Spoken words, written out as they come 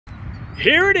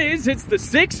Here it is, it's the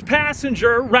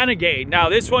 6-passenger Renegade. Now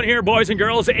this one here, boys and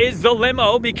girls, is the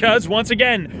limo because once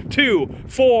again, 2,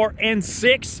 4, and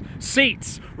 6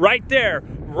 seats right there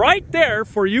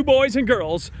for you boys and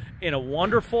girls in a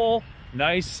wonderful,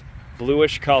 nice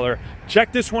bluish color.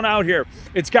 Check this one out here.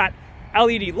 It's got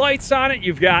LED lights on it.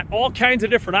 You've got all kinds of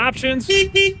different options.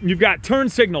 You've got turn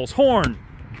signals, horn,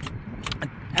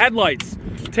 headlights,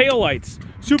 tail lights,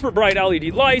 super bright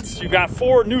LED lights. You've got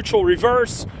forward, neutral,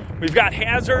 reverse. We've got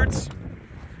hazards,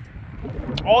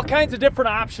 all kinds of different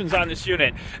options on this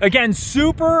unit. Again,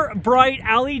 super bright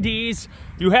LEDs.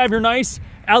 You have your nice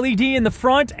LED in the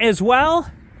front as well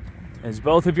as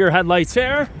both of your headlights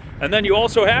there. And then you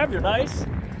also have your nice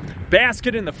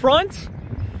basket in the front.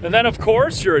 And then of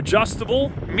course your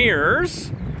adjustable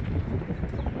mirrors.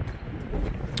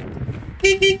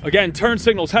 Again, turn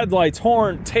signals, headlights,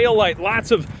 horn, tail light,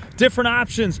 lots of different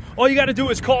options. All you got to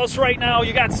do is call us right now.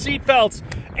 You got seat belts,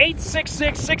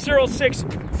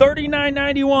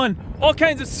 866-606-3991. All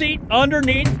kinds of seat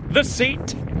underneath the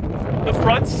seat, the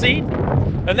front seat.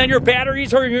 And then your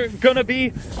batteries are going to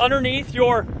be underneath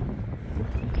your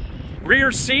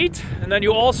rear seat. And then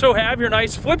you also have your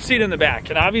nice flip seat in the back.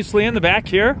 And obviously in the back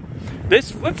here,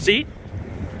 this flip seat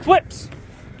flips.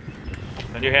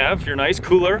 Then you have your nice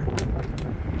cooler,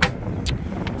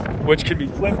 which can be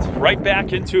flipped right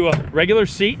back into a regular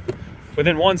seat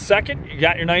within 1 second. You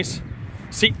got your nice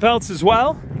seat belts as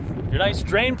well, your nice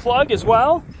drain plug as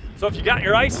well. So if you got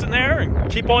your ice in there and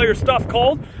keep all your stuff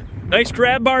cold, nice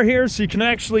grab bar here so you can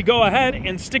actually go ahead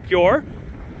and stick your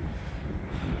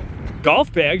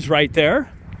golf bags right there.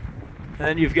 And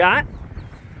then you've got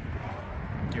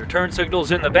your turn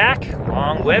signals in the back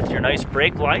along with your nice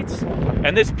brake lights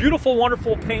and this beautiful,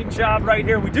 wonderful paint job right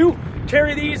here. We do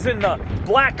carry these in the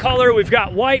black color. We've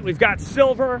got white, we've got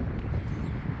silver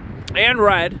and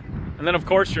red. And then of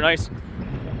course your nice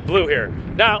blue here.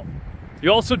 Now,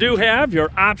 you also do have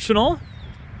your optional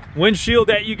windshield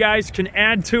that you guys can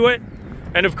add to it.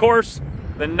 And of course,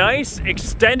 the nice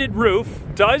extended roof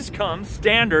does come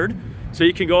standard, so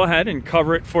you can go ahead and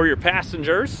cover it for your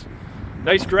passengers.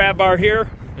 Nice grab bar here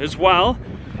as well.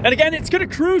 And again, it's gonna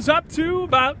cruise up to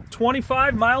about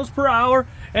 25 miles per hour.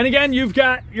 And again, you've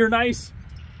got your nice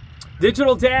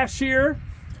digital dash here.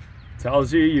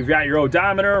 Tells you you've got your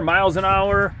odometer, miles an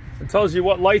hour. It tells you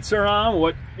what lights are on,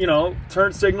 what,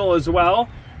 turn signal as well.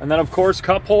 And then of course,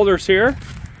 cup holders here.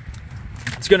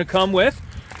 It's gonna come with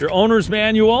your owner's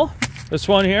manual, this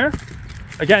one here.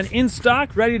 Again, in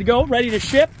stock, ready to go, ready to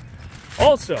ship.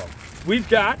 Also, we've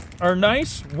got our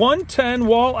nice 110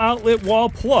 wall outlet wall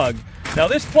plug. Now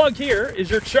this plug here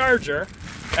is your charger,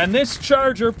 and this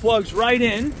charger plugs right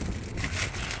in.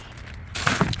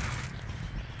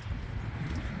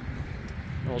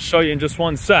 I'll show you in just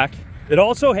 1 sec. It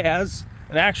also has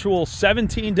an actual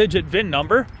 17-digit VIN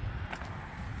number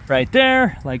right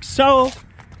there, like so.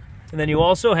 And then you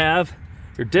also have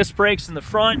your disc brakes in the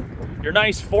front, your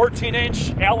nice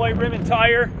 14-inch alloy rim and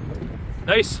tire,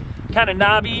 nice kind of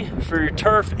knobby for your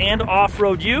turf and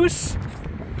off-road use.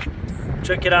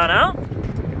 Check it on out.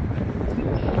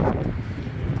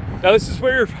 Now this is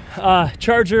where your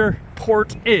charger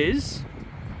port is,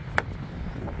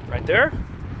 right there.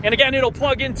 And again, it'll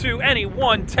plug into any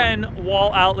 110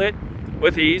 wall outlet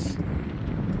with ease.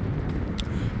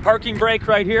 Parking brake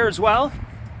right here as well.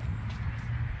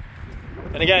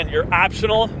 And again, your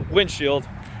optional windshield.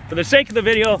 For the sake of the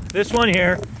video, this one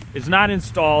here is not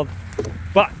installed,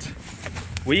 but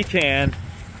we can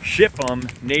ship them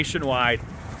nationwide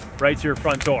right to your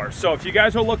front door. So if you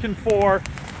guys are looking for,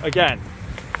 again,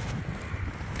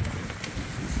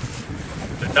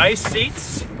 the nice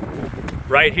seats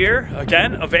right here,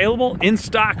 again, available in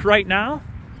stock right now.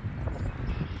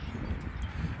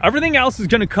 Everything else is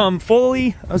gonna come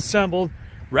fully assembled,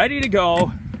 ready to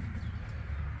go,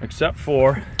 except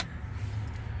for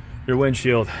your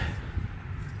windshield.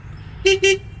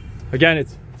 Again,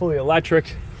 it's fully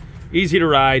electric, easy to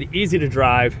ride, easy to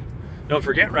drive. Don't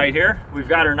forget right here, we've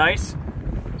got our nice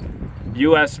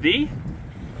USB.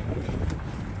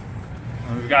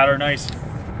 And we've got our nice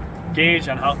gauge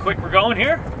on how quick we're going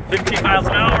here, 15 miles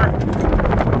an hour.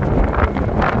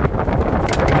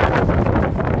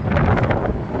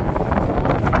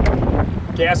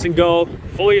 Gas and go,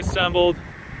 fully assembled,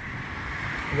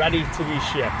 ready to be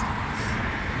shipped.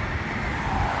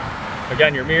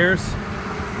 Again, your mirrors,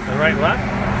 the right and left.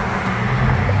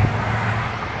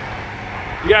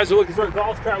 You guys are looking for a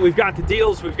golf cart, we've got the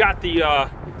deals, we've got the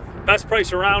best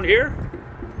price around here.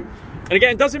 And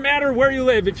again, it doesn't matter where you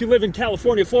live, if you live in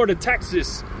California, Florida,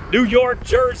 Texas, New York,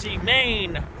 Jersey,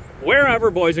 Maine,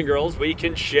 wherever, boys and girls, we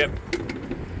can ship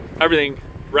everything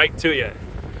right to you.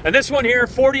 And this one here,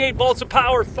 48 volts of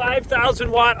power,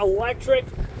 5,000 watt electric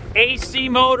AC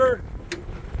motor.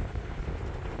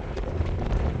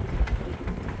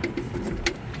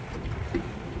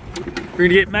 You're gonna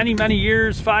get many, many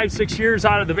years, 5-6 years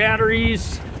out of the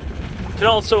batteries. You can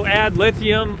also add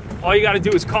lithium. All you gotta do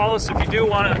is call us if you do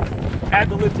wanna add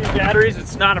the lithium batteries.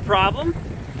 It's not a problem.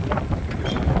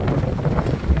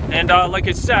 And like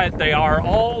I said, they are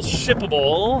all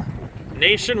shippable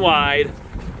nationwide,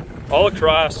 all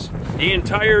across the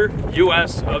entire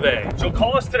US of A. So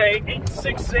call us today,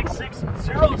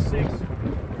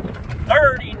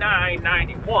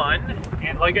 866-606-3991.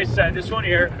 And like I said, this one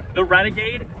here, the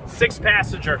Renegade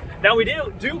 6-passenger. Now we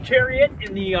do carry it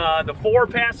in the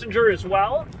 4-passenger as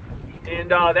well.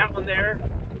 And that one there,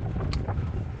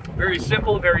 very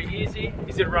simple, very easy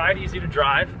to ride, easy to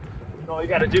drive. And all you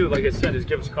gotta do, like I said, is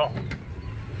give us a call.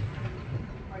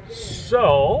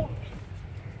 So,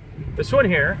 this one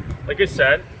here, like I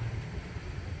said,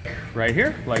 right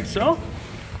here, like so.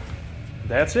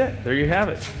 That's it. There you have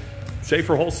it.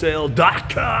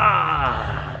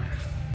 SaferWholesale.com.